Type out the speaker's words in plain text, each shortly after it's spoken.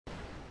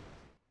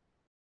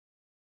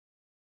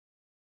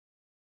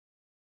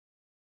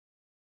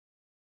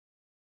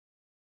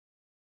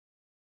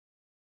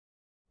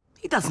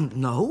He doesn't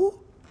know?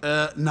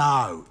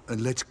 No,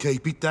 and let's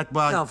keep it that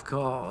way. Of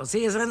course,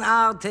 he is an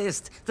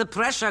artist. The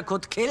pressure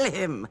could kill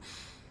him.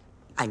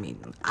 I mean,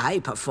 I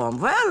perform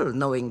well,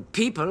 knowing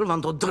people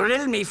want to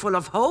drill me full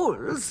of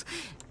holes.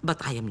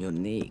 But I am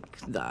unique,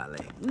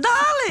 darling.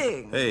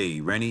 Darling!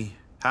 Hey, Rennie.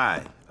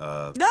 Hi,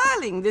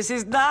 Darling, this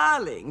is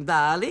darling.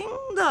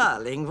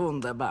 Darling,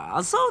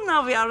 wunderbar. So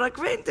now we are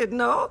acquainted,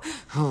 no?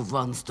 Who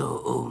wants to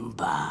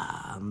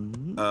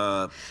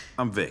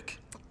I'm Vic.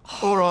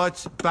 All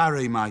right,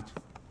 Barry, mate.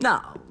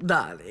 Now,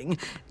 darling.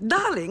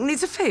 Darling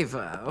needs a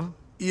favor.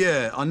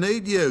 Yeah, I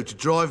need you to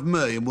drive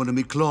me and one of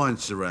my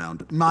clients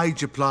around.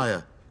 Major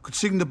player. Could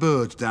sing the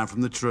birds down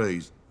from the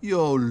trees.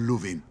 You'll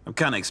love him. I'm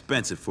kinda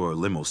expensive for a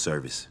limo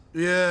service.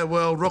 Yeah,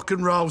 well, rock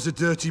and roll's a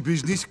dirty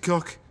business,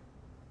 cock.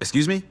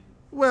 Excuse me?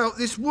 Well,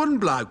 this one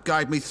bloke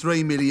gave me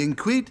 3 million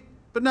quid,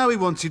 but now he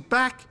wants it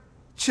back.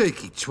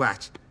 Cheeky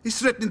twat. He's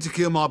threatening to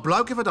kill my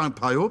bloke if I don't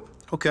pay up.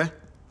 Okay.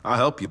 I'll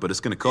help you, but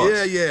it's gonna cost.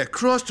 Yeah.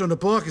 Christ on the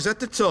bike is at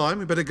the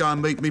time. You better go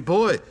and meet me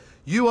boy.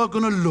 You are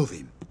gonna love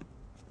him.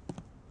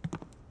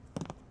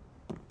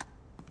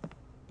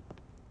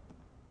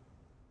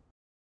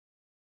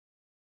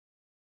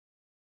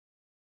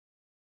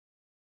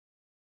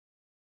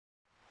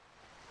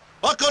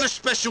 I got a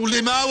special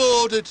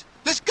limo ordered.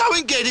 Let's go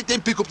and get it,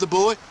 then pick up the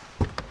boy.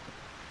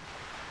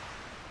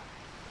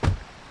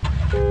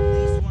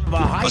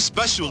 A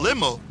special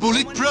limo?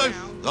 Bulletproof?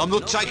 I'm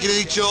not taking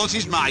any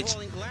chances, mate.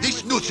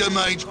 This nutter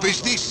means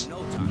business.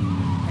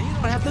 And you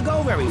don't have to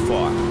go very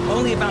far.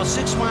 Only about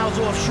 6 miles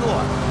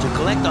offshore to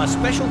collect our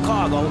special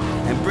cargo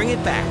and bring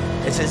it back.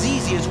 It's as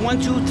easy as 1,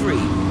 2, 3,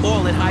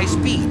 all at high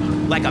speed,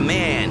 like a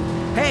man.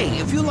 Hey,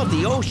 if you love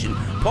the ocean,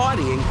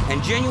 partying,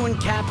 and genuine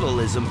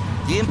capitalism,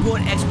 the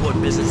import-export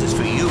business is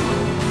for you.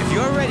 If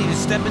you're ready to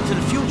step into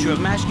the future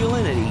of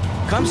masculinity,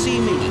 come see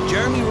me,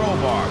 Jeremy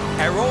Robart,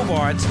 at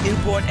Robart's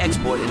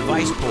Import-Export in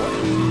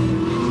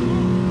Viceport.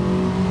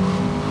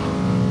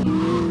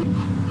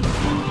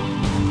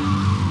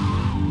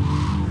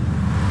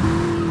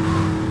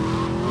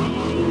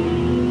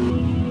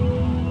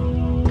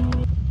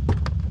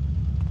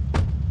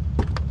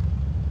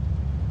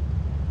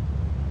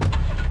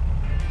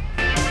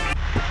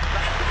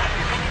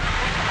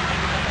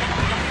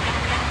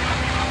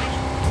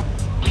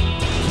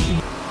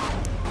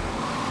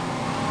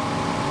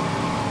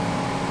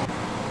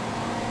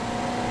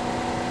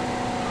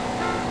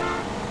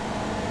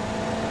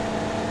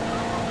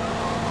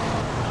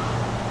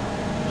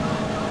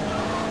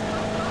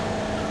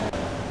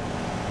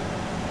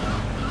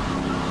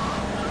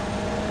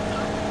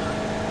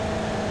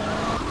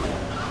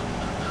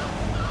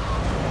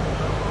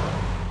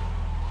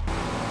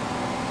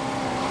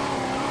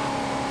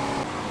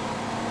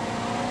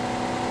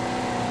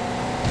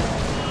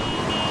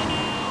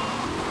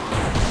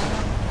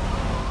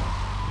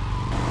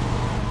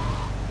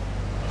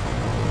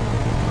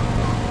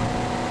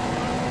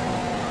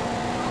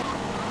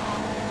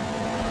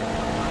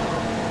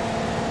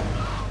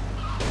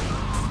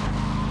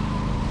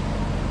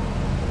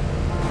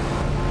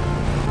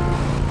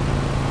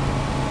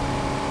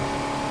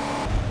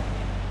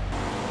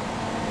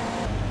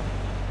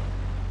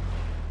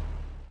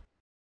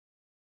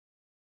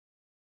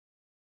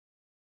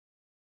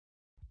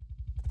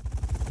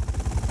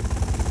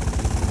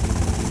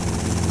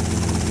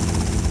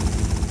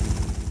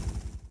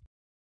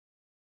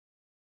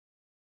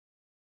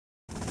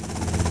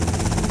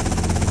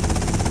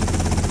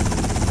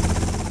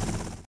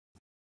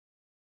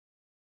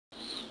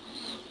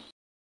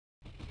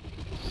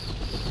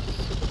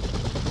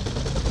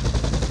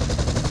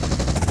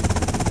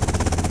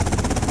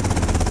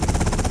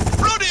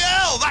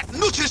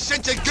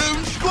 Sent a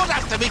goon squad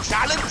after me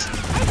talent.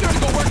 I'm gonna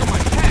go work on my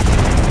cat.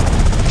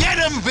 Get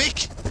him,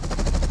 Vic.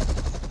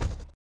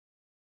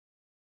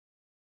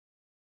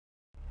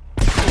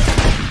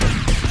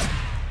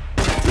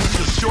 This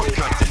is a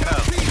shortcut to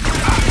hell.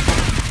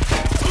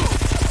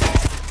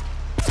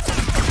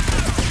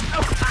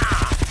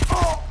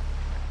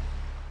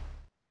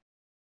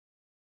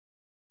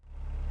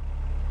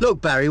 Look,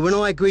 Barry, when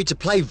I agreed to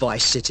play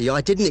Vice City,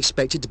 I didn't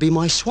expect it to be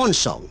my swan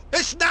song.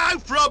 It's no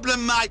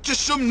problem, mate.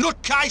 Just some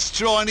nutcase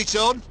trying it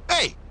on.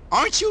 Hey,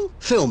 aren't you?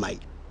 Phil,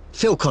 mate.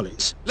 Phil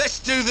Collins. Let's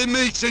do the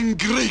meet and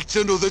greet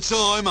another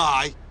time,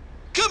 eh?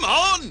 Come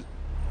on!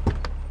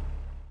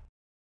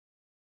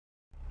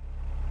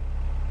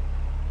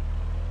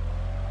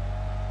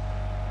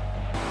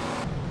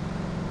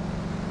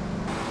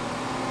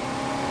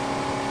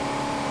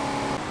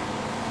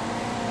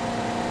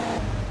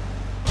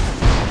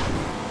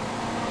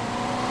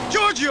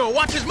 Giorgio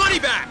wants his money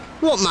back!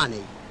 What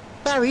money?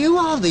 Barry, who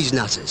are these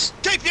nutters?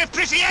 Keep your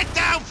pretty head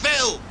down,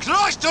 Phil!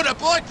 Christ on a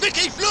bike,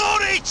 Vicky, floor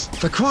it!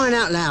 For crying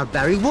out loud,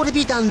 Barry, what have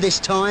you done this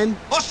time?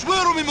 I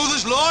swear on my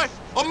mother's life,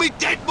 on my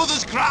dead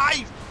mother's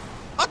grave!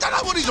 I don't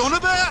know what he's on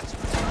about!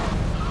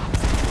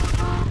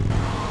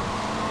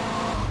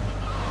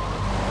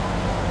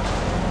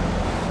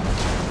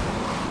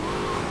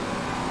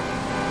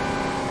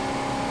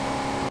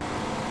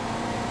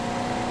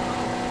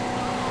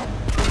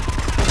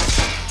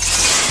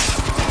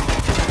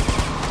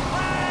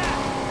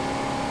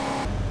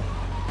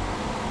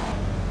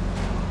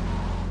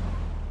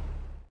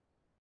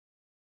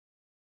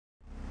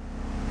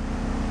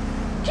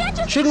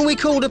 Shouldn't we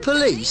call the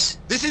police?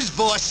 This is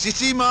Vice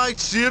City, mate.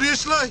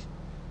 Seriously?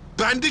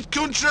 Bandit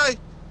country.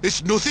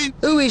 It's nothing.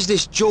 Who is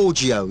this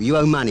Giorgio you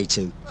owe money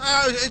to?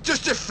 Oh, it's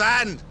just a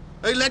fan.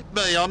 He lent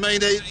me. I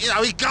mean,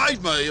 he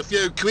gave me a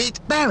few quid.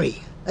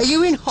 Barry, are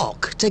you in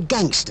hock to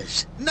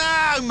gangsters?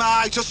 No,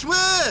 mate, I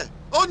swear.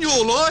 On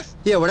your life.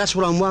 Yeah, well, that's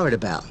what I'm worried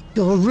about.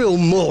 You're a real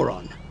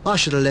moron. I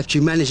should have left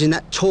you managing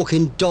that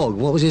talking dog.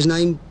 What was his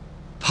name?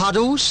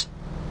 Puddles?